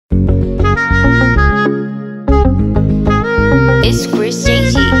It's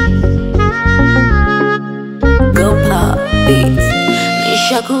crazy. GopaBeatz.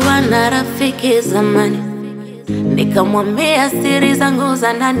 Nishakuwa na rafiki zamani, nikamwambia siri zangu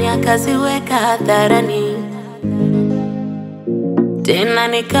za ndani, akaziweka hadharani. Tena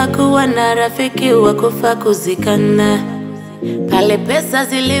nikakuwa na rafiki wa kufa kuzikana, pale pesa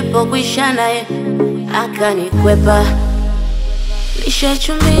zilipokwisha naye akanikwepa.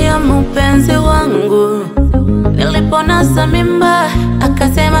 Nishachumbia mpenzi wangu, niliponasa mimba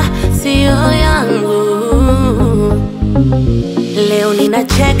akasema sio yangu. Leo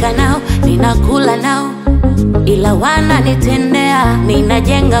ninacheka nao, ninakula nao, ila wananitendea.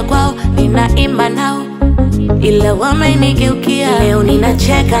 Ninajenga kwao, ninaimba nao, ila wamenigeukia. Leo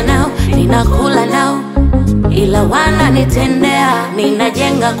ninacheka nao, ninakula nao, ila wananitendea.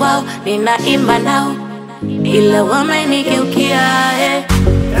 Ninajenga kwao, ninaimba nao, ila wamenigeukia.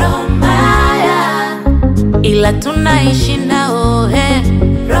 Roho mbaya, ila tunaishi nao.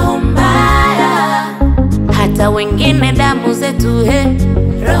 Roho mbaya, hata wengine damu zetu.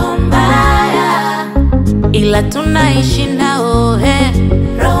 Roho mbaya, ila tunaishi nao.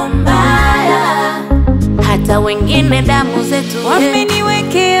 Roho mbaya, hata wengine damu zetu.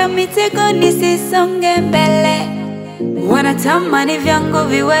 Wameniwekea mitego nisisonge mbele, wanatamani vyangu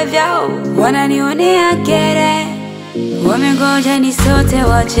viwe vyao, wananionea kere. Wamengoja nisote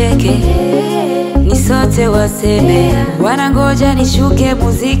wacheke, nisote waseme, wanangoja nishuke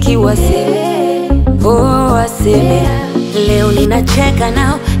muziki waseme, oh waseme. Leo ninacheka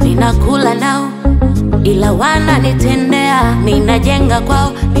nao, ninakula nao, ila wananitendea. Ninajenga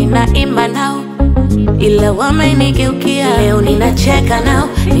kwao, ninaimba nao, ila wamenigeukia. Leo ninacheka nao,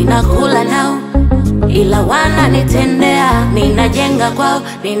 ninakula nao, ila wananitendea. Ninajenga kwao,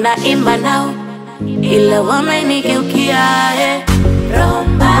 ninaimba nao, ila wamenigeukia. Roho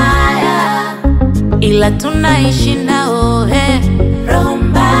mbaya, ila tunaishi nao. Roho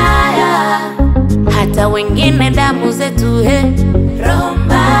mbaya, hata wengine damu zetu. Roho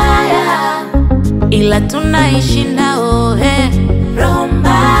mbaya, ila tunaishi nao. Roho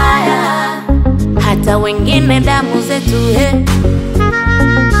mbaya, hata wengine damu zetu.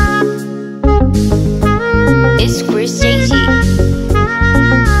 It's crazy.